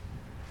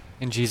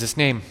In Jesus'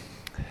 name,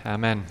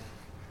 amen.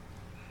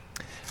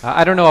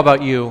 I don't know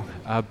about you,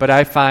 but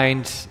I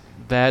find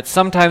that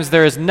sometimes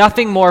there is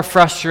nothing more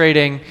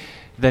frustrating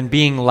than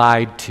being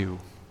lied to.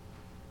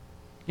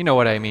 You know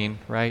what I mean,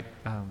 right?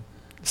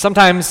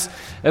 Sometimes,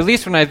 at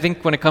least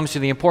when it comes to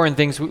the important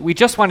things, we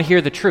just want to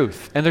hear the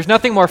truth. And there's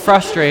nothing more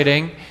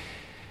frustrating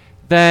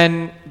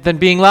than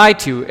being lied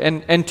to,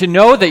 and to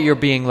know that you're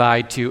being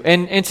lied to,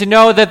 and to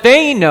know that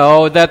they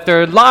know that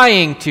they're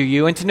lying to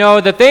you, and to know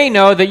that they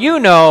know that you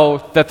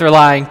know that they're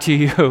lying to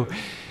you.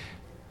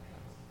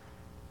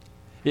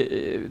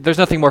 There's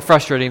nothing more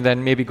frustrating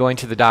than maybe going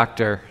to the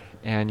doctor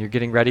and you're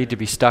getting ready to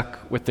be stuck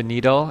with the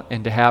needle,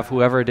 and to have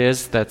whoever it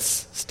is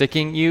that's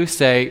sticking you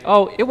say,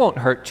 "Oh, it won't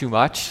hurt too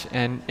much,"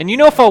 and you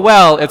know full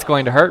well it's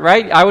going to hurt,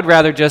 right? I would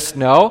rather just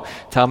know,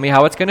 tell me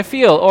how it's going to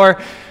feel.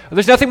 Or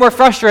there's nothing more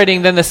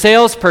frustrating than the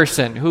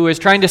salesperson who is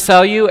trying to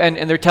sell you,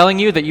 and they're telling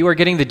you that you are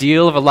getting the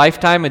deal of a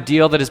lifetime, a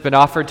deal that has been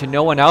offered to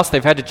no one else.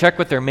 They've had to check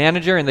with their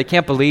manager, and they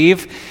can't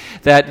believe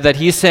that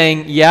he's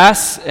saying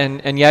yes,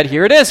 and yet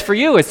here it is for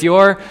you. It's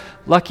your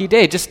lucky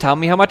day. Just tell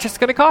me how much it's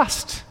going to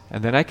cost,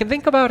 and then I can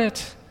think about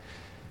it.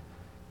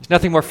 There's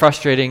nothing more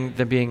frustrating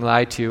than being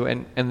lied to,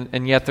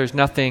 and yet there's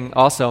nothing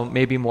also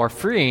maybe more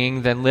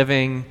freeing than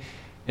living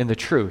in the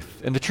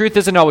truth. And the truth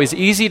isn't always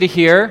easy to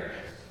hear,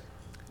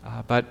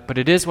 but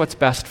it is what's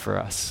best for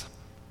us.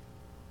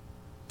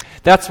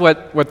 That's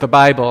what the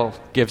Bible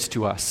gives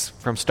to us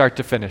from start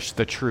to finish,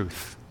 the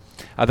truth.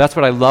 That's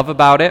what I love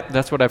about it.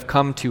 That's what I've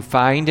come to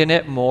find in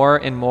it more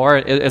and more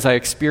as I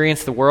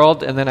experience the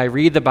world, and then I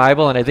read the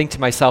Bible and I think to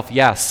myself,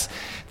 yes,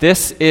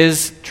 this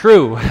is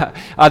true.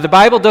 The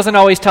Bible doesn't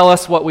always tell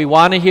us what we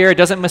want to hear. It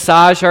doesn't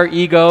massage our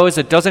egos.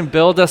 It doesn't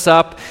build us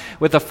up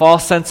with a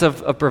false sense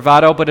of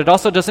bravado, but it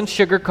also doesn't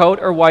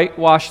sugarcoat or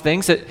whitewash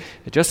things. It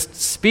just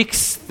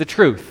speaks the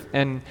truth.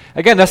 And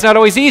again, that's not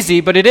always easy,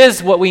 but it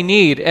is what we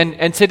need.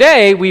 And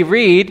today we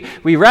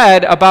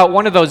read about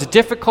one of those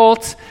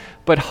difficult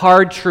but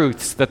hard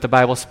truths that the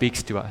Bible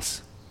speaks to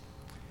us.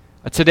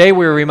 Today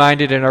we're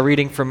reminded in our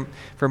reading from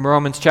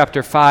Romans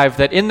chapter 5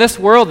 that in this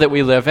world that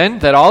we live in,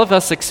 that all of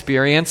us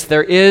experience,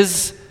 there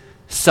is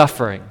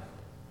suffering.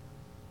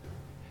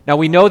 Now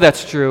we know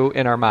that's true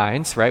in our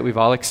minds, right? We've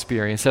all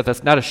experienced that.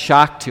 That's not a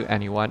shock to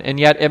anyone. And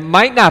yet it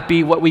might not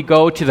be what we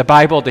go to the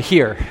Bible to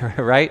hear,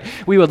 right?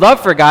 We would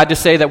love for God to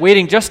say that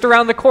waiting just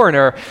around the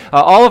corner,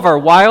 all of our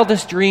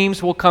wildest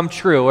dreams will come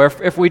true. Or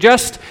if we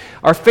just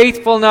are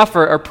faithful enough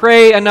or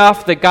pray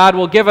enough that God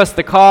will give us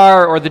the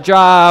car or the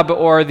job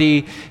or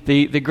the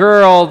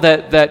girl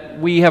that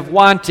we have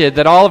wanted,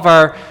 that all of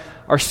our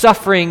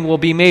suffering will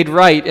be made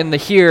right in the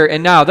here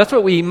and now. That's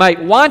what we might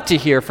want to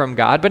hear from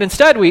God, but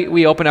instead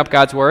we open up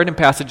God's Word in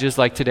passages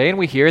like today and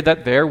we hear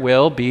that there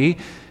will be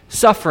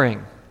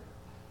suffering.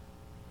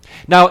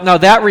 Now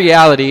that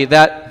reality,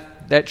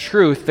 that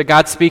truth that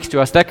God speaks to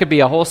us, that could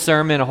be a whole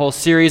sermon, a whole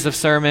series of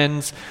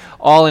sermons,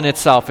 all in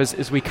itself,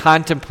 as we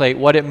contemplate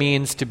what it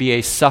means to be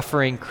a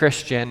suffering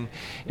Christian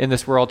in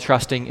this world,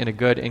 trusting in a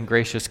good and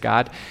gracious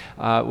God.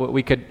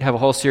 We could have a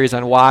whole series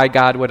on why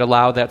God would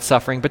allow that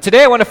suffering. But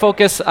today I want to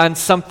focus on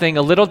something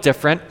a little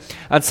different,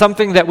 on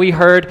something that we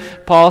heard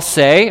Paul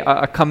say,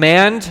 a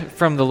command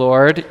from the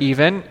Lord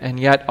even, and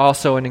yet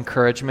also an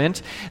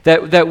encouragement,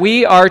 that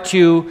we are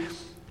to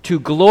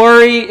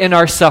glory in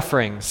our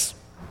sufferings.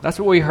 That's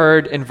what we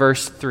heard in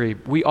verse 3.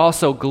 We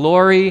also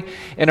glory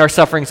in our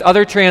sufferings.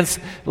 Other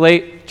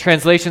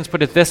translations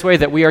put it this way,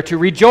 that we are to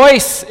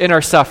rejoice in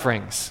our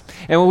sufferings.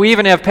 And we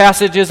even have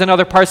passages in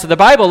other parts of the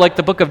Bible, like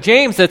the book of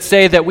James, that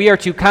say that we are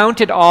to count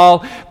it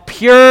all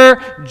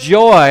pure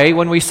joy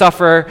when we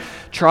suffer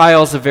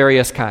trials of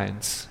various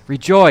kinds.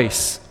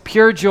 Rejoice,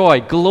 pure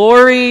joy,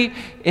 glory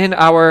in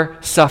our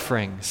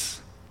sufferings.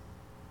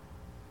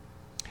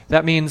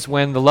 That means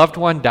when the loved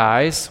one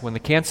dies, when the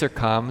cancer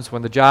comes,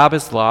 when the job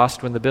is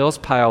lost, when the bills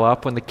pile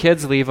up, when the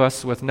kids leave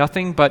us with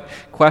nothing but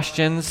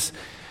questions,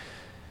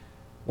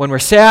 when we're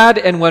sad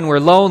and when we're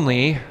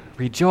lonely,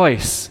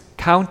 rejoice,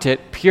 count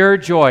it pure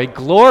joy,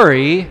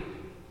 glory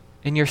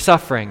in your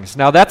sufferings.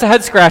 Now that's a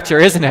head scratcher,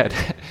 isn't it?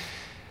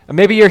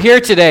 Maybe you're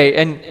here today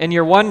and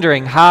you're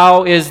wondering,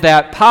 how is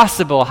that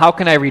possible? How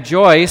can I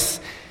rejoice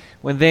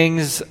when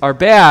things are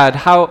bad?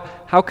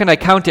 How can I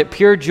count it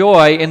pure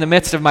joy in the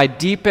midst of my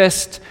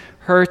deepest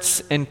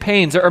hurts and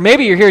pains? Or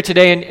maybe you're here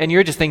today and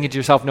you're just thinking to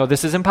yourself, no,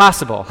 this is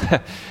impossible.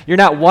 You're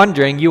not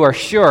wondering, you are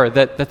sure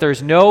that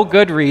there's no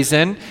good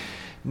reason,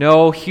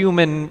 no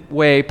human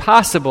way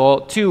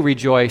possible to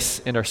rejoice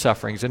in our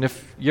sufferings. And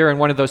if you're in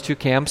one of those two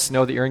camps,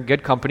 know that you're in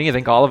good company. I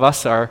think all of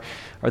us are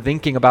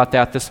thinking about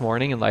that this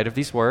morning in light of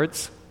these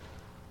words.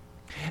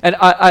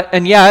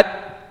 And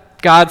yet,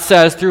 God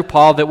says through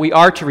Paul that we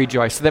are to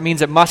rejoice. So that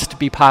means it must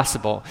be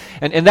possible.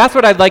 And that's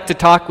what I'd like to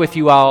talk with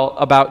you all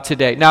about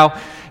today. Now,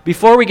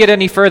 before we get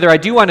any further, I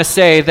do want to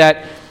say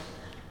that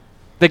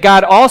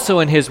God also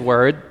in His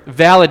Word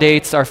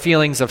validates our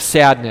feelings of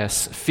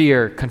sadness,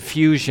 fear,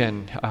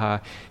 confusion.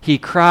 He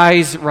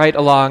cries right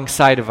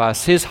alongside of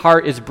us. His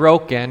heart is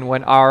broken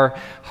when our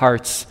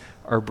hearts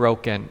are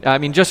broken. I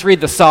mean, just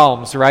read the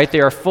Psalms, right?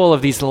 They are full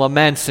of these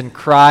laments and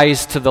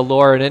cries to the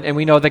Lord. And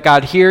we know that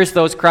God hears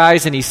those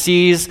cries and he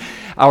sees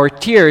our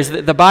tears.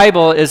 The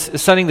Bible is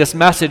sending this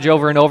message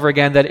over and over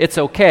again that it's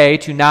okay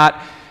to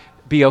not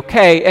be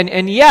okay.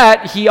 And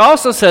yet, he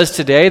also says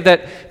today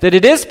that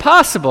it is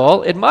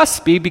possible, it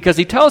must be, because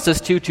he tells us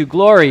to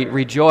glory,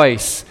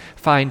 rejoice,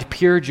 find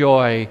pure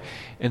joy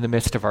in the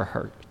midst of our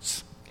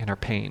hurts and our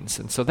pains.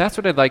 And so that's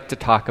what I'd like to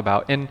talk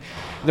about. And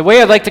the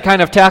way I'd like to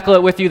kind of tackle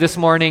it with you this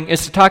morning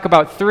is to talk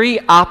about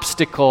 3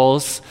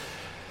 obstacles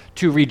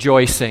to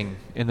rejoicing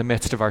in the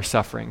midst of our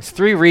sufferings.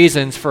 3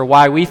 reasons for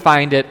why we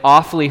find it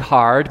awfully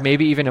hard,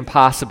 maybe even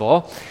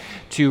impossible,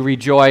 to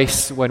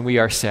rejoice when we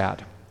are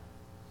sad.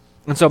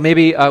 And so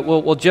maybe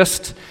we'll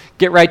just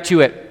get right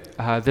to it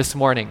this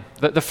morning.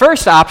 The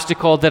first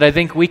obstacle that I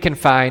think we can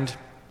find,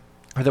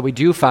 or that we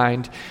do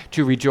find,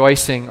 to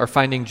rejoicing or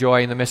finding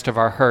joy in the midst of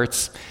our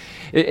hurts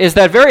is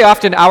that very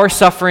often our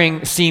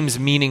suffering seems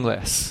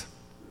meaningless.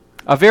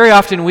 Very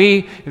often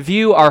we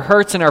view our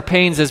hurts and our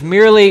pains as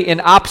merely an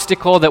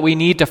obstacle that we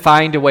need to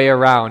find a way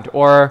around,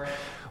 or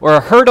a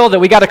hurdle that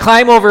we got to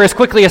climb over as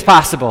quickly as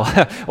possible,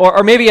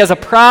 or maybe as a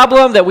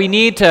problem that we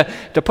need to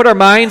put our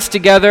minds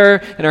together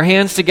and our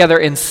hands together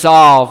and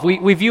solve.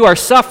 We view our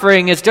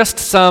suffering as just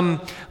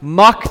some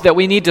muck that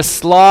we need to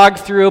slog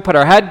through, put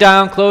our head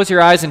down, close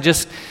your eyes, and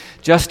just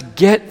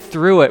get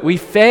through it. We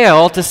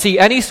fail to see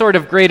any sort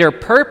of greater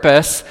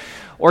purpose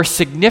or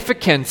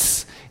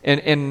significance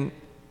in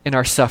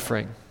our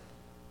suffering.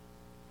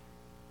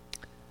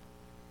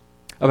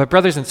 But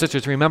brothers and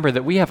sisters, remember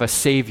that we have a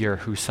Savior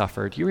who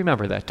suffered. You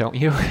remember that, don't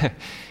you?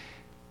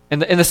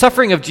 And the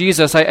suffering of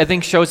Jesus, I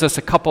think, shows us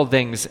a couple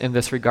things in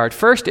this regard.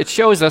 First, it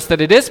shows us that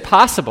it is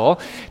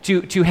possible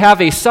to have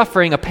a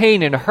suffering, a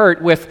pain, and a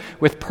hurt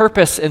with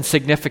purpose and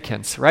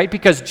significance, right?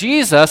 Because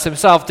Jesus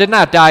himself did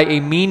not die a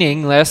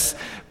meaningless,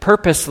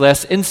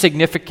 purposeless,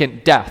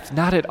 insignificant death.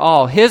 Not at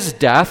all. His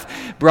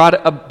death brought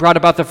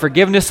about the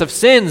forgiveness of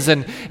sins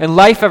and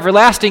life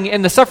everlasting.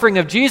 And the suffering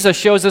of Jesus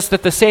shows us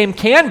that the same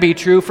can be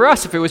true for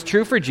us. If it was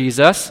true for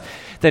Jesus,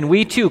 then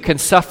we too can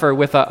suffer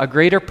with a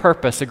greater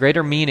purpose, a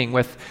greater meaning,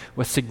 with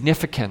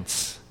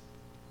significance.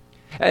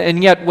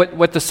 And yet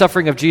what the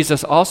suffering of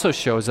Jesus also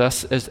shows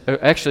us is,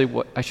 actually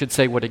what I should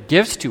say what it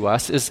gives to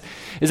us is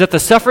that the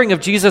suffering of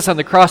Jesus on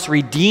the cross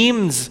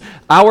redeems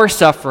our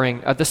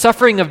suffering. The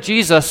suffering of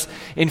Jesus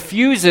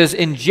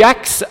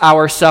injects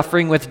our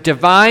suffering with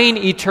divine,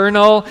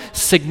 eternal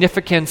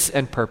significance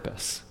and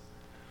purpose.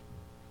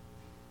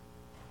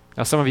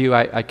 Now some of you,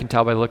 I can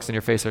tell by the looks in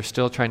your face, are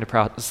still trying to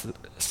process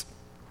this.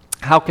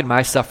 How can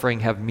my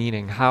suffering have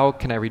meaning? How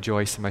can I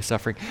rejoice in my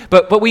suffering?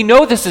 But we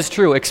know this is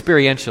true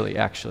experientially,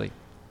 actually.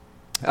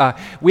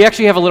 We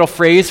actually have a little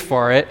phrase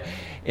for it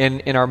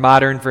in our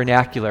modern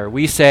vernacular.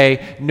 We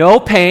say, no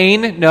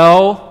pain,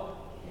 no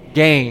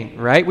gain,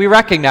 right? We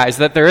recognize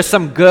that there is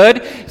some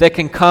good that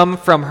can come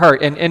from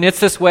hurt. And it's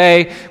this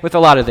way with a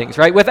lot of things,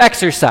 right? With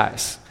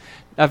exercise.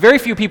 Very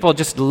few people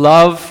just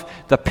love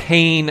the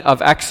pain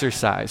of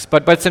exercise,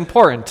 but it's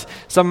important.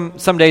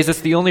 Some days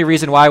it's the only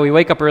reason why we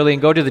wake up early and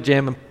go to the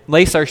gym and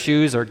lace our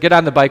shoes or get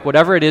on the bike,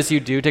 whatever it is you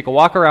do, take a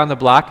walk around the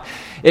block.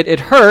 It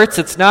hurts,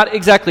 it's not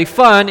exactly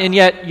fun, and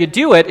yet you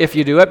do it if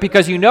you do it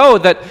because you know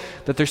that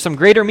there's some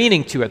greater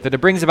meaning to it, that it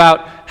brings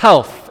about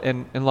health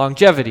and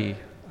longevity.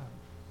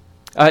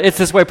 It's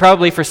this way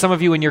probably for some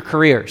of you in your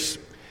careers.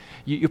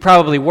 You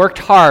probably worked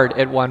hard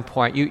at one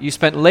point. You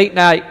spent late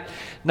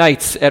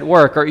nights at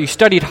work, or you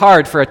studied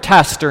hard for a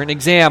test or an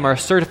exam or a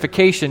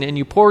certification, and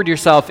you poured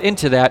yourself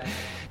into that,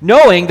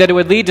 knowing that it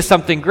would lead to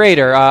something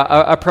greater,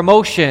 a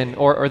promotion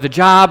or the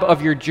job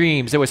of your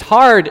dreams. It was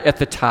hard at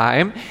the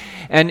time,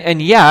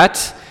 and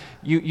yet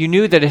you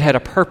knew that it had a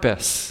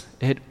purpose.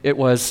 It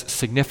was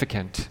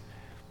significant.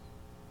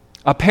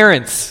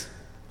 Parents,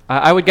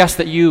 I would guess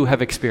that you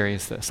have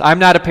experienced this. I'm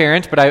not a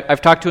parent, but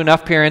I've talked to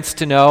enough parents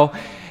to know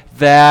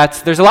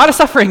that there's a lot of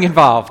suffering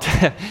involved.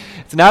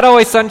 It's not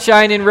always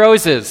sunshine and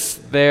roses.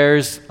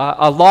 There's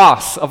a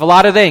loss of a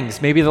lot of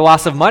things. Maybe the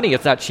loss of money.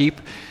 It's not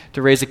cheap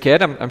to raise a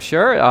kid, I'm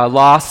sure. A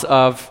loss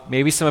of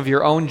maybe some of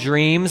your own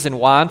dreams and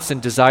wants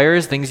and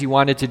desires, things you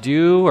wanted to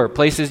do or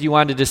places you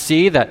wanted to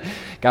see that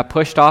got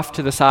pushed off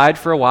to the side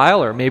for a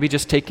while or maybe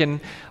just taken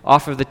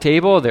off of the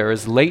table. There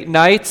was late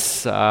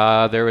nights.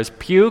 There was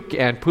puke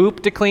and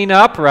poop to clean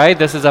up, right?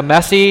 This is a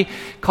messy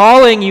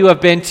calling you have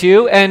been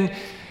to.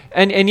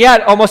 And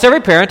yet, almost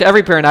every parent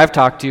I've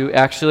talked to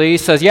actually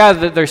says, yeah,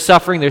 there's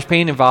suffering, there's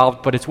pain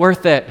involved, but it's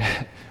worth it.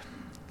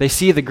 They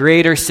see the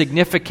greater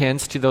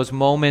significance to those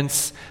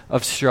moments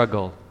of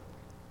struggle.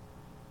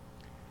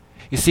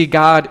 You see,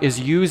 God is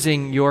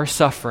using your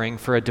suffering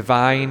for a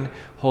divine,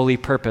 holy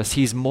purpose.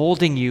 He's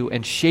molding you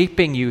and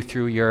shaping you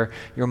through your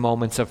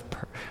moments of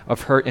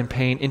hurt and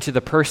pain into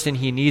the person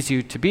He needs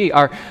you to be.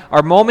 Our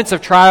moments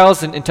of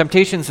trials and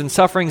temptations and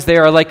sufferings, they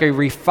are like a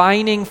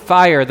refining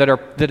fire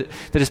that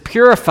is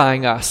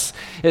purifying us.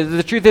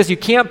 The truth is, you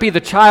can't be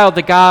the child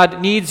that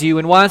God needs you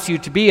and wants you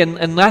to be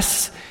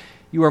unless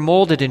You are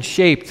molded and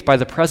shaped by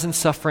the present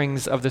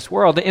sufferings of this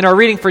world. In our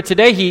reading for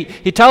today,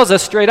 he tells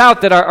us straight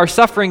out that our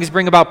sufferings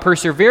bring about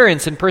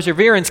perseverance, and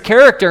perseverance,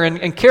 character,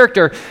 and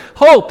character,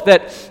 hope,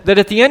 that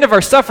at the end of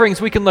our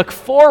sufferings we can look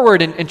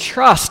forward and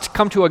trust,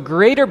 come to a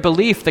greater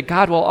belief that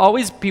God will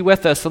always be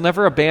with us, He'll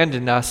never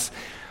abandon us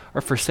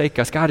or forsake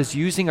us. God is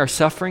using our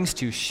sufferings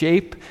to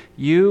shape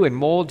you and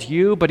mold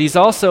you, but He's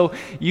also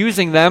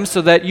using them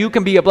so that you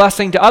can be a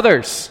blessing to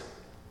others.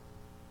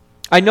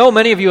 I know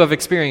many of you have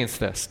experienced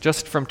this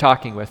just from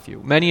talking with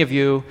you. Many of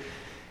you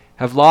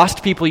have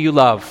lost people you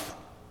love.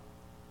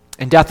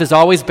 And death is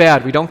always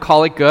bad. We don't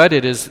call it good.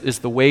 It is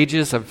the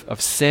wages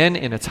of sin,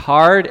 and it's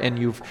hard, and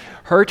you've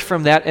hurt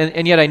from that.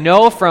 And yet I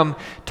know from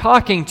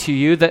talking to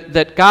you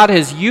that God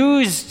has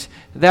used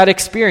that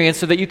experience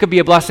so that you could be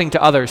a blessing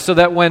to others, so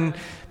that when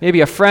maybe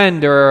a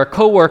friend or a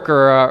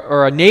coworker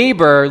or a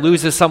neighbor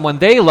loses someone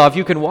they love,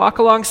 you can walk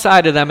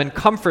alongside of them and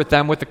comfort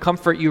them with the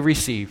comfort you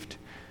received.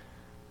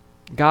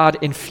 God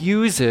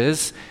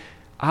infuses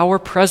our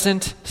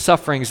present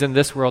sufferings in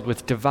this world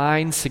with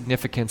divine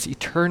significance,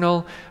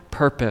 eternal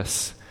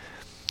purpose,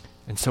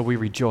 and so we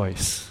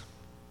rejoice.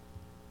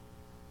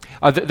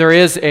 There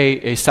is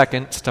a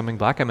second stumbling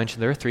block. I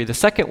mentioned there are three. The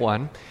second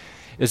one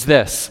is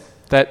this,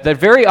 that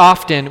very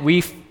often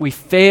we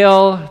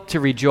fail to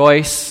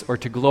rejoice or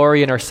to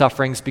glory in our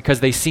sufferings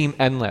because they seem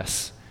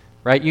endless.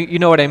 Right? You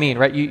know what I mean,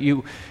 right?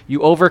 You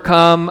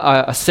overcome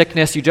a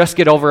sickness, you just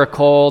get over a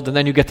cold, and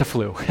then you get the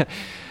flu.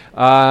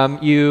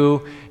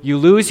 You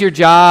lose your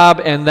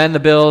job, and then the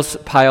bills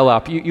pile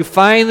up. You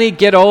finally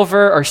get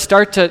over or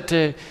start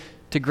to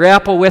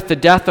grapple with the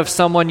death of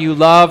someone you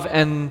love,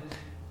 and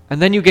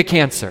then you get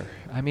cancer.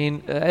 I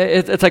mean,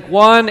 it's like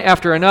one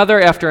after another,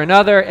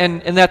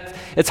 and that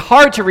it's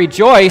hard to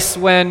rejoice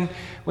when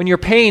your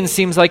pain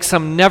seems like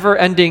some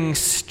never-ending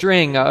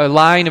string, a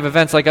line of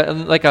events, like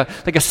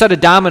a set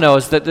of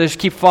dominoes that just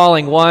keep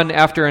falling one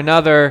after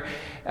another.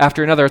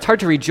 It's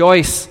hard to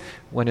rejoice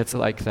when it's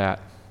like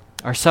that.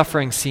 Our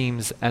suffering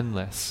seems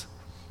endless.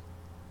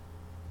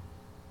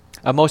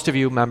 Most of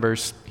you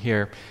members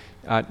here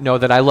know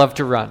that I love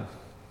to run.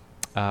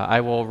 I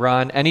will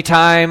run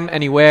anytime,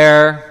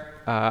 anywhere.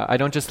 I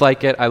don't just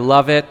like it, I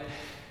love it.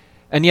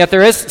 And yet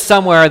there is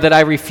somewhere that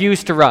I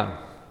refuse to run.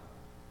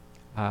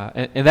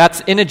 And that's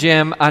in a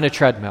gym on a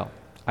treadmill.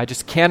 I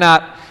just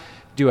cannot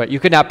do it.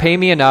 You could not pay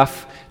me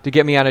enough to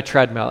get me on a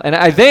treadmill. And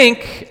I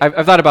think,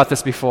 I've thought about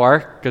this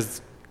before,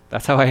 because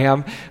that's how I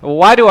am.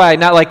 Why do I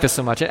not like this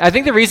so much? I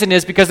think the reason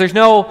is because there's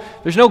no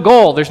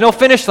goal, there's no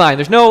finish line,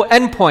 there's no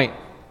end point,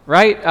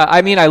 right?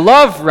 I mean, I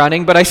love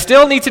running, but I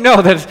still need to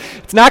know that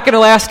it's not going to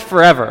last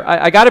forever.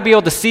 I got to be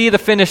able to see the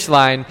finish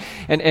line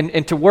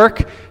and to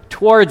work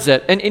towards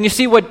it. And you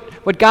see,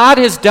 what God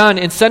has done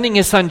in sending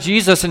His Son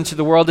Jesus into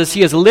the world is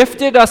He has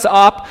lifted us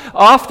up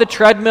off the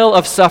treadmill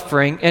of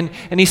suffering, and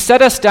He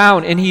set us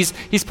down, and He's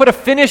put a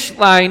finish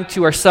line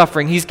to our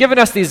suffering. He's given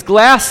us these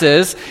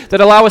glasses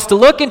that allow us to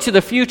look into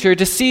the future,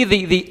 to see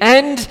the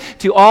end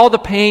to all the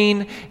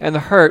pain and the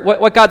hurt.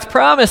 What God's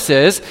promise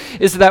is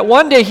that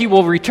one day He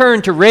will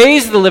return to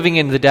raise the living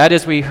and the dead,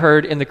 as we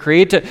heard in the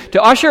Creed,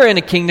 to usher in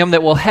a kingdom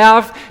that will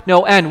have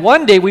no end.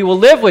 One day we will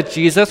live with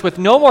Jesus with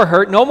no more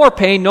hurt, no more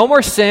pain, no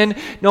more sin,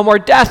 no more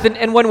death.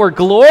 And when we're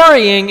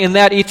glorying in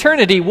that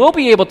eternity, we'll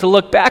be able to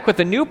look back with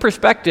a new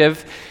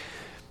perspective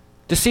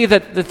to see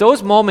that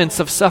those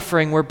moments of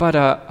suffering were but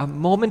a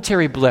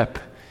momentary blip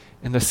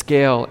in the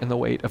scale and the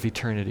weight of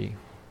eternity.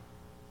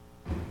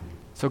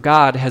 So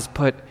God has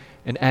put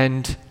an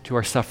end to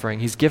our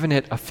suffering. He's given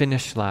it a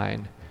finish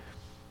line,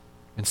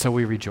 and so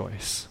we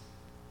rejoice.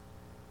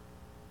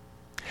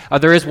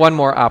 There is one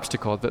more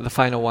obstacle, the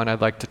final one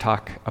I'd like to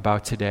talk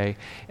about today,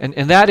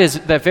 and that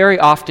is that very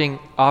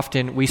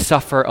often we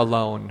suffer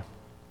alone.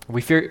 We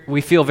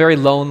feel very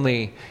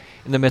lonely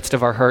in the midst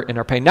of our hurt and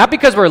our pain, not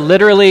because we're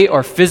literally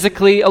or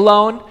physically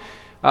alone.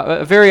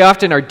 Very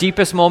often our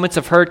deepest moments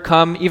of hurt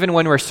come even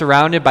when we're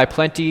surrounded by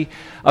plenty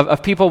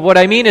of people. What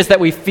I mean is that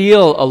we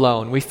feel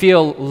alone. We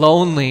feel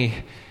lonely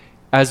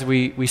as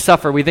we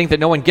suffer. We think that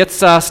no one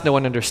gets us, no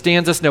one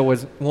understands us, no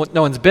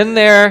one's been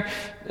there,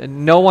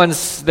 no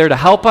one's there to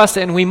help us,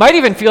 and we might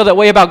even feel that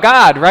way about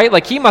God, right?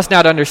 Like He must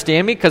not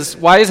understand me, because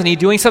why isn't He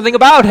doing something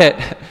about it?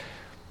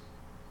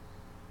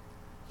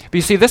 But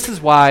you see, this is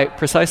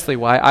precisely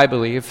why I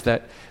believe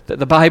that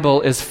the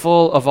Bible is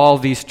full of all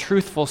these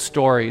truthful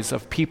stories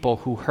of people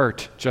who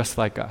hurt just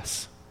like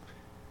us.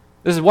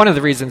 This is one of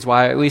the reasons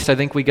why, at least I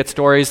think, we get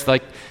stories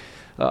like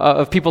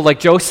of people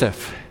like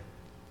Joseph,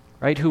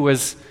 right, who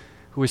was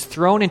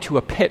thrown into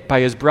a pit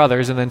by his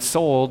brothers and then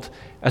sold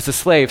as a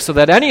slave, so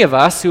that any of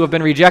us who have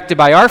been rejected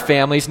by our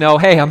families know,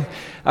 hey, I'm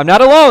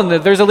not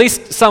alone. There's at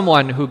least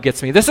someone who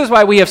gets me. This is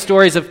why we have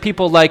stories of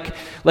people like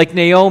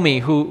Naomi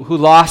who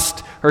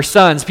lost her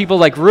sons, people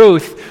like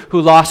Ruth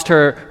who lost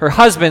her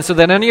husband, so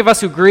that any of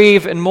us who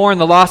grieve and mourn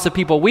the loss of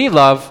people we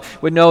love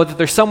would know that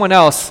there's someone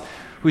else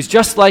who's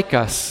just like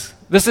us,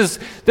 This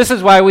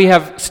is why we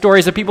have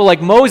stories of people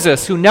like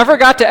Moses, who never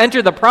got to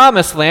enter the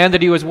promised land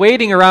that he was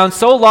waiting around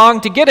so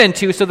long to get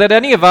into, so that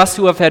any of us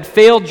who have had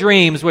failed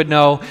dreams would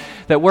know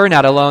that we're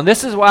not alone.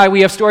 This is why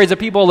we have stories of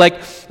people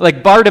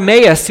like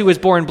Bartimaeus, who was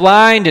born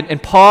blind,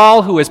 and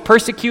Paul, who was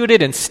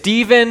persecuted, and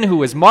Stephen, who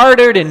was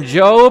martyred, and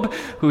Job,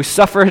 who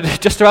suffered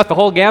just about the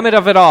whole gamut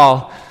of it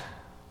all.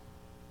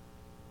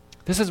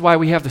 This is why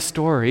we have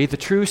the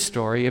true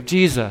story of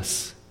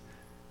Jesus.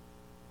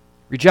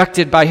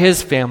 Rejected by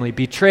his family,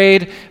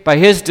 betrayed by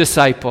his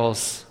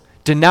disciples,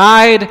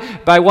 denied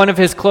by one of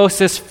his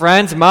closest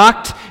friends,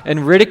 mocked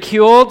and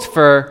ridiculed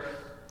for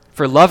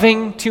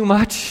loving too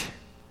much,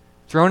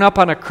 thrown up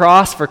on a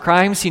cross for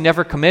crimes he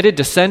never committed,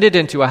 descended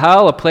into a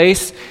hell, a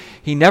place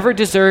he never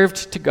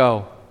deserved to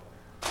go.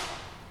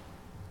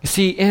 You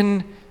see,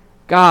 in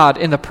God,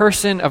 in the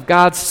person of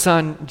God's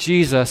Son,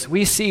 Jesus,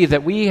 we see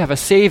that we have a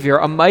Savior,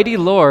 a mighty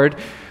Lord,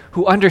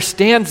 who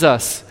understands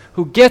us,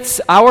 who gets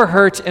our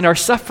hurt and our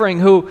suffering,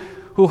 who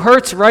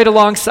hurts right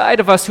alongside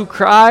of us, who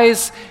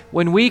cries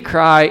when we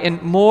cry and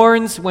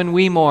mourns when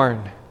we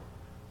mourn.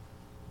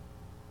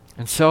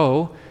 And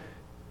so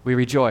we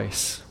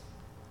rejoice.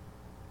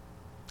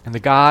 And the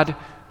God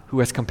who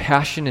has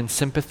compassion and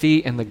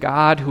sympathy, and the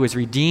God who has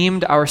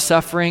redeemed our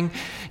suffering,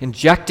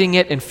 injecting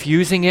it,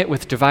 infusing it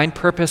with divine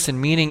purpose and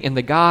meaning, in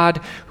the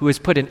God who has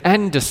put an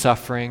end to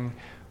suffering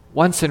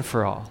once and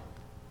for all.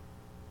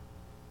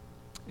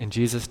 In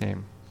Jesus'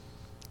 name.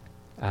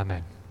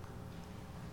 Amen.